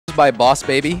by Boss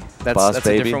Baby. That's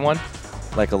Baby. a different one.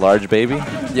 Like a large baby?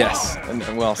 Yes, and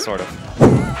well, sort of.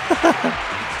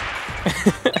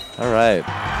 All right.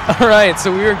 All right,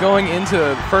 so we are going into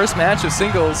the first match of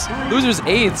singles. Losers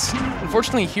 8s.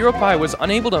 Unfortunately, Hero Pie was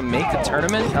unable to make the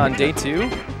tournament on day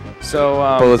 2. So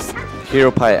both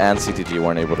Hero Pie and CTG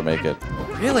weren't able to make it.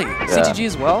 Really? Yeah. CTG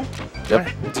as well? Yep.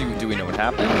 Do we know what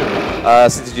happened?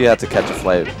 CTG had to catch a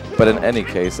flight, but in any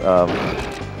case,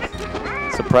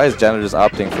 surprised Janitor's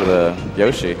opting for the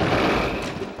Yoshi.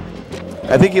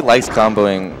 I think he likes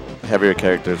comboing heavier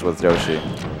characters with Yoshi.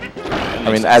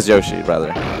 I mean, as Yoshi,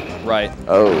 rather. Right.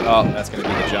 Oh, that's going to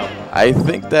be the jump. I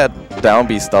think that down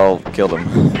B stall killed him.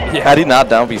 Yeah. Had he not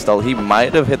down B stall, he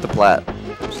might have hit the plat.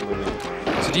 Absolutely.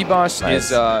 So dboss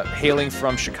is hailing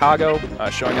from Chicago,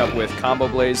 showing up with Combo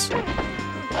Blaze.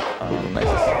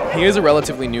 Nice. He is a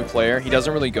relatively new player. He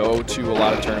doesn't really go to a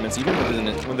lot of tournaments, even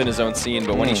within his own scene.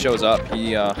 But when he shows up,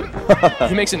 he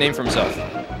makes a name for himself.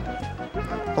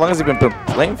 How long has he been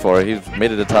playing for? He's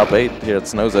made it to top 8 here at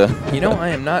SNOSA. You know, I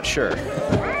am not sure.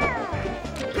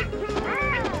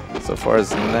 So far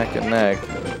as neck and neck.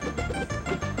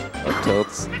 Up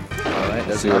tilts. All right,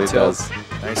 Let's see what he does.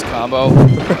 Nice combo.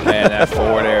 Man, that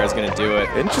forward air is going to do it.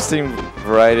 Interesting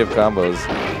variety of combos.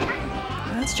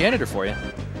 That's Janitor for you.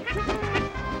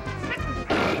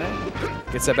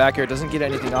 Gets that back air, doesn't get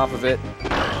anything off of it.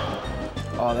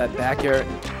 Oh, that back air.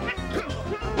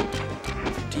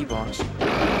 dboss.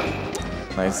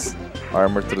 Nice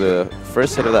armor to the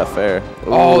first hit of that fair.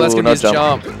 Ooh, oh, that's going to be his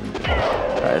jump.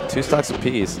 All right, 2 stocks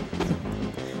apiece.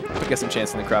 Get some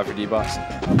chance in the crowd for dboss.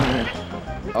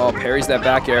 Oh, parries that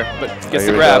back air, but gets the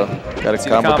Here we grab. go. Got a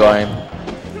combo going.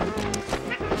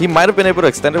 He might have been able to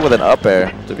extend it with an up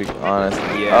air, to be honest.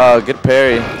 Yeah. Oh, good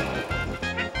parry.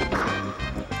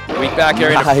 Weak back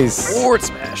air Nice. into forward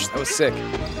smash. That was sick.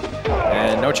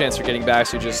 And no chance for getting back,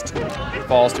 so he just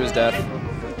falls to his death.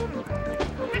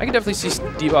 I can definitely see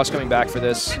dboss coming back for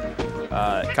this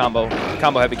combo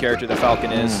heavy character that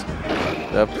Falcon is.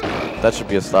 Yep, that should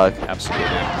be a stock. Absolutely.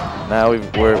 Now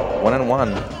we're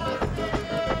 1-1.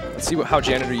 Let's see how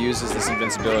Janitor uses this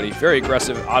invincibility. Very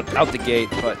aggressive out the gate,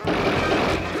 but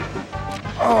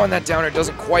oh, and that downer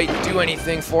doesn't quite do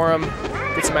anything for him.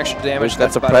 Get some extra damage.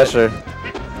 That's a about pressure. it.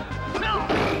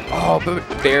 Oh, but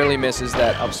barely misses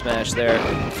that up smash there.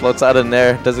 Floats out in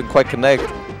there, doesn't quite connect.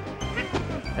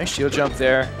 Nice shield jump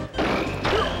there.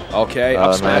 Okay,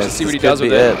 up smash. Nice. Let's see what he This does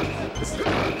could with be it.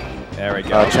 There we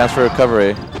go. Chance for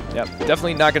recovery. Yep,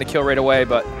 definitely not going to kill right away,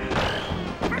 but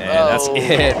that's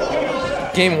it.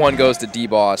 Game 1 goes to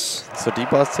dboss. So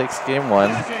dboss takes game 1.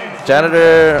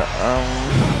 Janitor,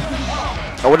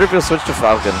 I wonder if he'll switch to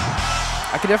Falcon.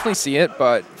 I could definitely see it,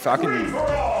 but Falcon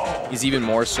is even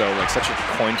more so, like such a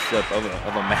coin flip of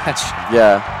a match.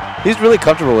 Yeah, he's really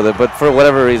comfortable with it, but for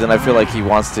whatever reason, I feel like he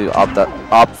wants to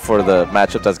opt for the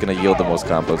matchup that's going to yield the most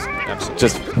combos.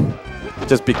 Absolutely.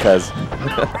 Just because.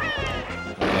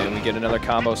 And we get another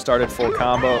combo started, full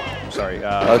combo. Sorry,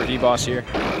 for dboss here.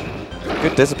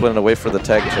 Good discipline to wait for the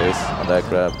tag chase on that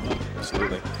grab.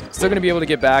 Absolutely. Still going to be able to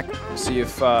get back, see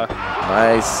if...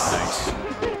 Nice.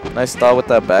 Nice stall with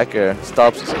that back air.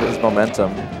 Stops his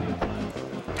momentum.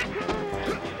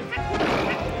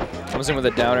 Comes in with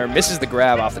a downer, misses the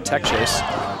grab off the tech chase.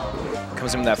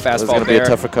 Comes in with that fastball. It's going to be a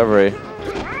tough recovery.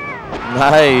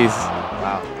 Nice.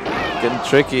 Wow. Getting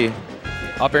tricky.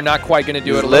 Up air not quite going to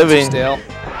do it. A living. little too stale.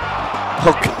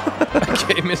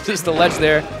 Okay, misses the ledge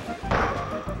there.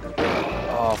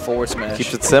 Oh, forward smash.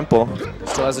 Keeps it simple.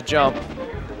 Still has a jump.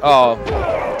 Oh,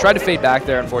 tried to fade back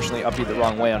there. Unfortunately, up the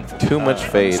wrong way on too much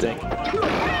fade. Mistake.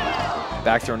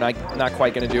 Back throw, not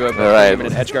quite going to do it. But all right, in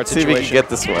an edge guard see if situation. we can get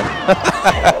this one.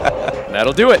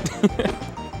 That'll do it.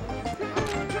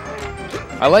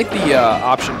 I like the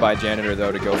option by Janitor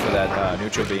though to go for that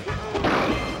neutral B.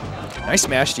 Nice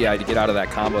smash DI to get out of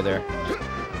that combo there.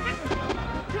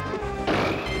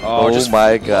 Oh just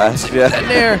my gosh! Yeah. In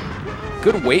there.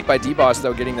 Good weight by dboss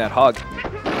though, getting that hug.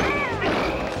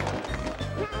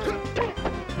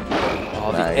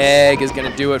 Oh, the egg is going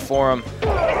to do it for him.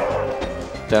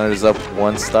 Janitor's up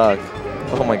 1 stock.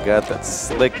 Oh my god, that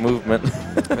slick movement.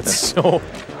 It's so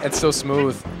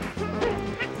smooth.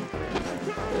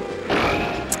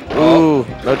 Ooh,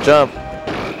 no jump.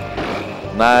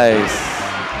 Nice.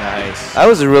 Nice. That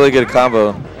was a really good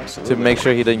combo. Absolutely. To make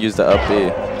sure he didn't use the up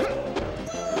B.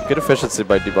 Good efficiency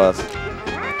by dboss.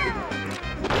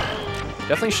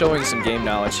 Definitely showing some game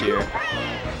knowledge here.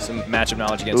 Some matchup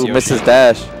knowledge against Yoshi. Misses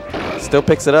dash. Still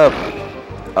picks it up.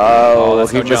 Oh,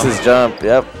 he misses jump.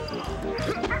 Yep.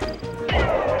 All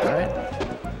right.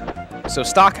 So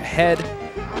stock ahead,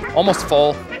 almost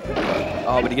full.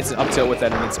 Oh, but he gets an up tilt with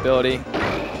that invincibility.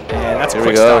 And that's a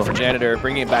quick stop for Janitor,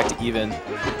 bringing it back to even.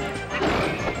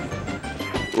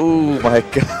 Ooh, my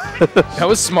God. That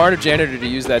was smart of Janitor to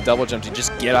use that double jump to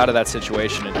just get out of that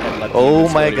situation and let the oh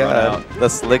my God, run out. The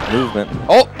slick movement.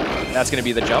 Oh, that's going to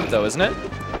be the jump though, isn't it?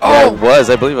 Yeah, it was.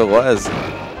 I believe it was.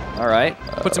 All right.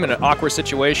 Puts him in an awkward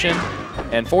situation.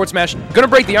 And forward smash. Going to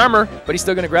break the armor, but he's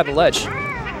still going to grab the ledge.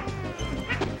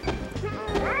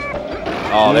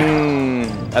 Oh,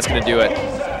 that's going to do it.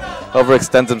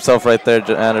 Overextends himself right there,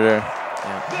 Janitor.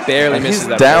 Yeah, barely misses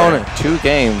that. He's down 2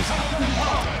 games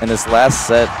in his last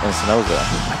set in SNOSA.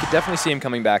 I could definitely see him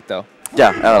coming back, though. Yeah,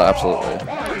 absolutely.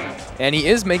 And he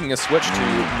is making a switch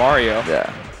to Mario.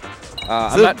 Yeah.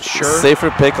 I'm not sure.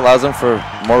 Safer pick allows him for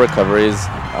more recoveries.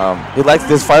 He likes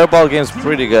this fireball game's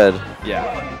pretty good.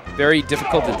 Yeah. Very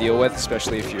difficult to deal with,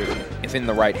 especially if in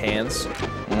the right hands.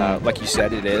 Like you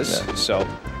said, it is. Yeah. So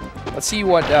let's see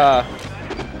what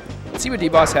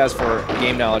dboss has for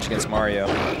game knowledge against Mario.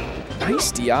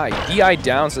 Nice DI. DI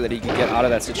down so that he can get out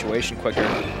of that situation quicker.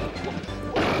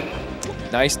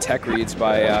 Nice tech reads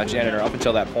by Janitor up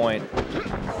until that point.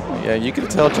 Yeah, you can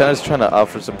tell Janitor's trying to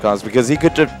offer some cons because he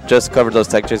could just cover those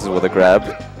tech chases with a grab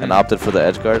and opted for the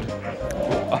edge guard.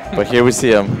 But here we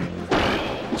see him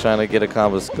trying to get a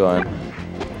combos going.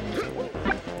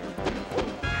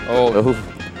 Oh,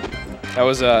 that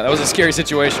was a scary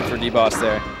situation for dboss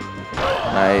there.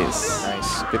 Nice.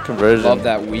 Nice. Good conversion. Love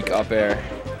that weak up air.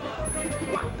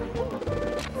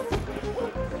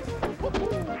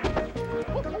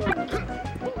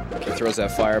 Okay, throws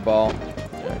that fireball.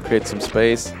 Yeah, create some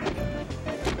space.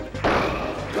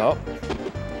 Oh,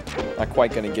 not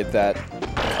quite going to get that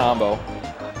combo.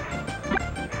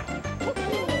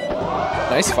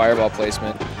 Nice fireball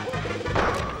placement.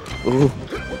 Ooh,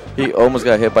 he almost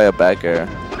got hit by a back air,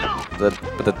 but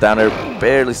the down air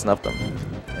barely snuffed him.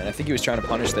 And I think he was trying to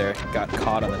punish there. Got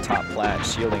caught on the top plat,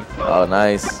 shielding. Oh,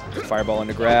 nice. Fireball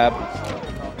into grab.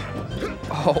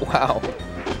 Oh, wow.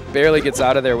 Barely gets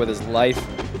out of there with his life.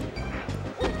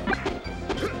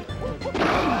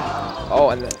 Oh,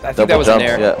 and I think that was an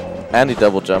air. Yeah, and he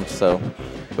double jumped, so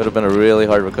would have been a really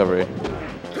hard recovery.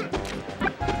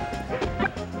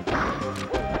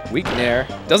 Weak nair.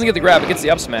 Doesn't get the grab, but gets the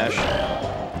up smash.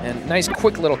 And nice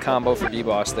quick little combo for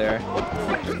dboss there.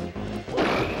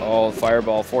 Oh,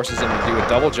 fireball forces him to do a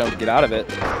double jump to get out of it.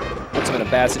 Puts him in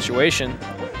a bad situation.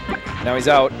 Now he's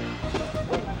out.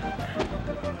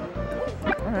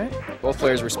 All right. Both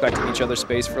players respecting each other's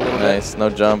space for a little bit. Nice, no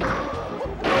jump.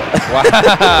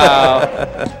 Wow.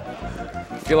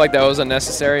 I feel like that was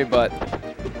unnecessary, but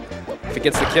if it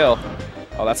gets the kill.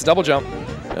 Oh, that's a double jump.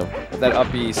 Yep. That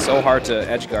up B so hard to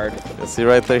edge guard. See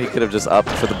right there, he could have just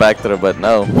opted for the back throw, but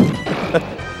no.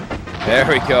 There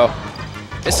we go.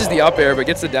 This is the up air, but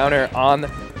gets the down air on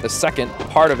the second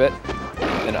part of it,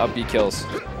 and up B kills.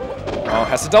 Oh,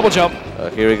 has to double jump.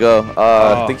 Here we go.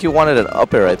 I think he wanted an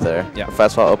up air right there. Yeah. A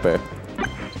fast fall up air.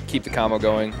 Keep the combo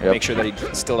going. Yep. Make sure that he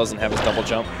still doesn't have his double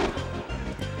jump.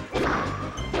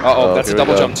 Uh-oh, that's a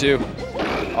double jump too.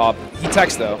 He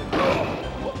techs though.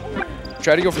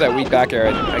 Try to go for that weak back air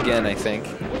again, I think.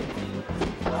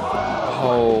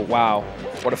 Oh, wow.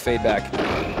 What a fade back.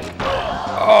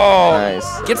 Oh,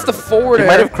 nice. Gets the forward air.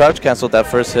 He might have crouch canceled that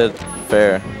first hit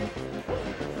fair.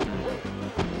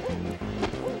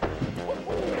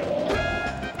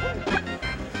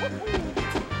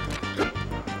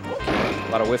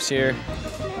 A lot of whiffs here.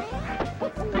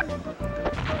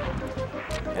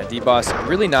 Yeah, dboss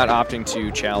really not opting to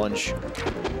challenge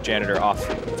Janitor off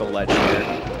the ledge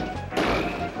here.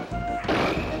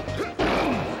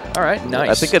 All right, nice.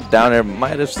 I think a down air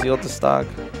might have sealed the stock.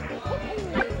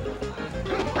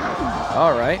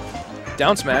 All right,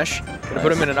 down smash. Gonna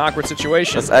put him in an awkward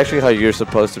situation. That's actually how you're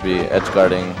supposed to be edge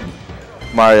guarding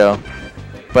Mario,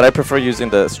 but I prefer using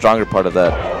the stronger part of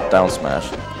that down smash,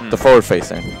 the forward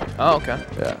facing. Oh, okay.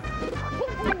 Yeah.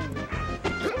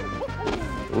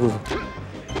 Ooh.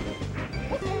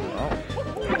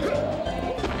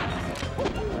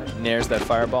 Nairs that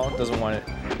fireball. Doesn't want it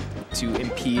to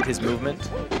impede his movement.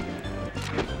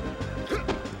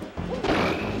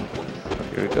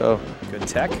 Here we go. Good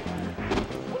tech.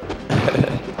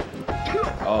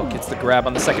 Oh, gets the grab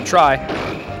on the second try.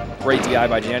 Great DI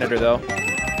by Janitor, though.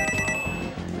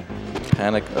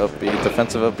 Panic up B,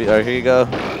 defensive up B. All right, here you go.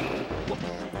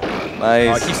 Nice.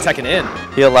 Oh, he keeps teching in.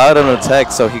 He allowed him to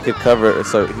tech so he could cover,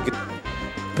 so he could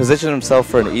position himself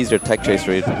for an easier tech chase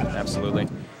read. Absolutely.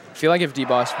 I feel like if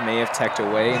dboss may have teched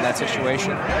away in that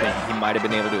situation, he might have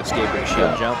been able to escape with a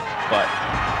shield jump, but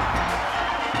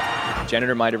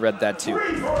Janitor might have read that too.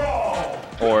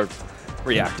 Or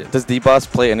reacted. Does dboss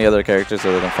play any other characters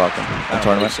other than Falcon in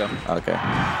tournament? So. Okay.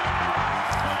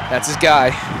 That's his guy.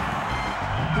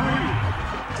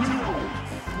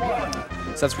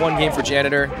 So that's 1 game for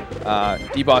Janitor.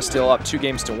 dboss still up 2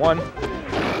 games to 1.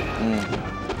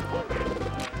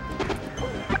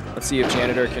 Let's see if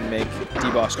Janitor can make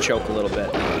dboss choke a little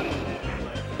bit.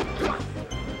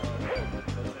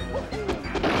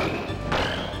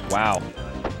 Wow.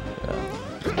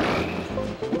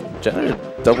 Janitor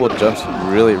double jumps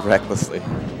really recklessly.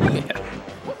 Yeah.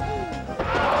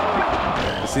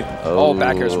 Oh,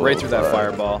 back airs right through that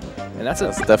fireball. And that's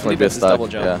definitely good stock. Double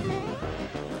jump. Yeah.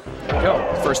 There we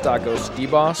go. First stock goes to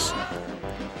dboss.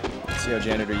 Let's see how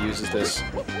Janitor uses this.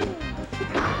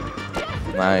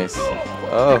 Nice. Oh,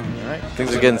 All right.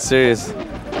 things are getting serious.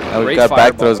 Now we've Great got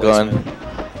back throws fireball going.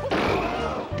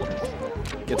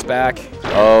 Gets back.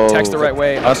 Oh, Techs the right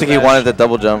way. I don't think he wanted the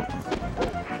double jump.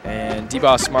 And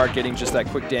dboss smart, getting just that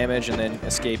quick damage and then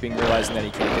escaping, realizing that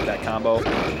he can't get that combo.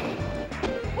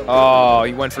 Oh,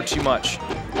 he went for too much.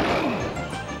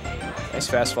 Nice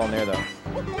fast fall in there, though.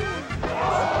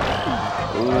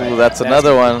 Ooh, that's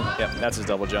another one. Yep, that's his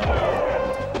double jump.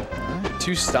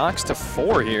 2 stocks to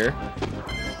 4 here.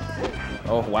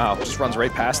 Oh, wow. Just runs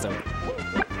right past him.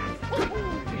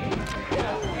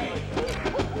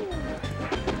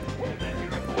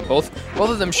 Both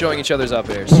of them showing each other's up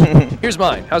airs. Here's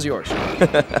mine. How's yours? Here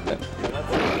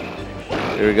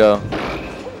we go.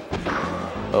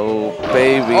 Oh,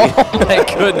 baby. Oh, my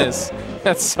goodness.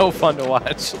 That's so fun to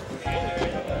watch.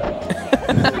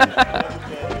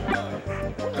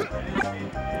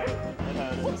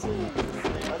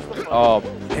 Oh,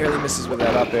 barely misses with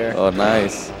that up air. Oh,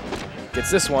 nice. Gets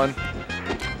this one.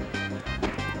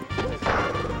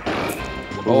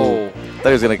 Oh. Thought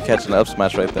he was going to catch an up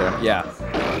smash right there. Yeah.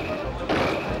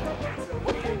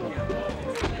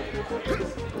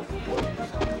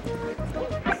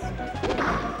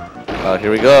 Oh,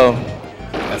 here we go.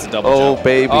 That's a double jump. Oh,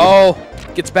 baby. Oh,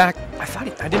 gets back. I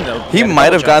didn't know. He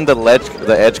might have gotten the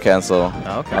edge cancel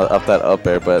up that up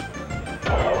air, but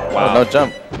wow. No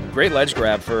jump. Great ledge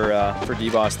grab for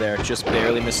dboss there. Just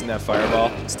barely missing that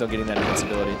fireball. Still getting that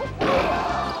invincibility.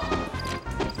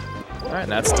 All right,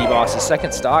 and that's dboss's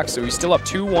 2nd stock. So he's still up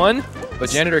 2-1, but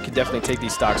Janitor can definitely take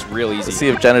these stocks real easy. Let's see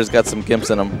if Janitor's got some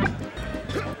gimps in him.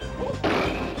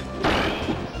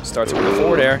 Starts with a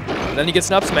forward air, and then he gets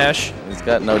an up smash. He's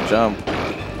got no jump.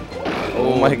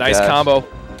 Oh my nice gosh. combo.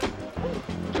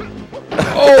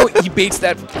 Oh, he baits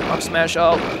that up smash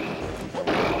out.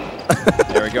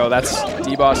 There we go. That's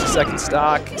dboss's 2nd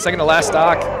stock. 2nd to last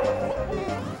stock.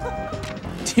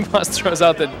 dboss throws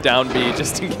out the down B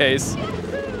just in case.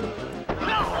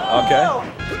 Okay.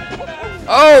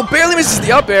 Oh, barely misses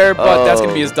the up air, but that's going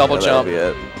to be his double jump.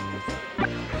 There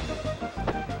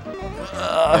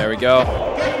we go.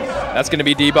 That's going to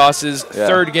be dboss's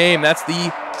 3rd game. That's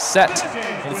the set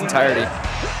in its entirety.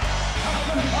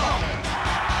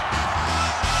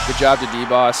 Good job to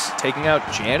dboss taking out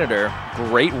Janitor.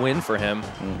 Great win for him.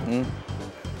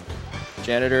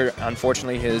 Janitor,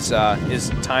 unfortunately, his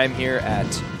time here at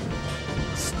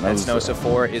SNOSA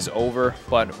 4 is over,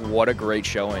 but what a great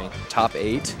showing. Top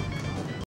 8.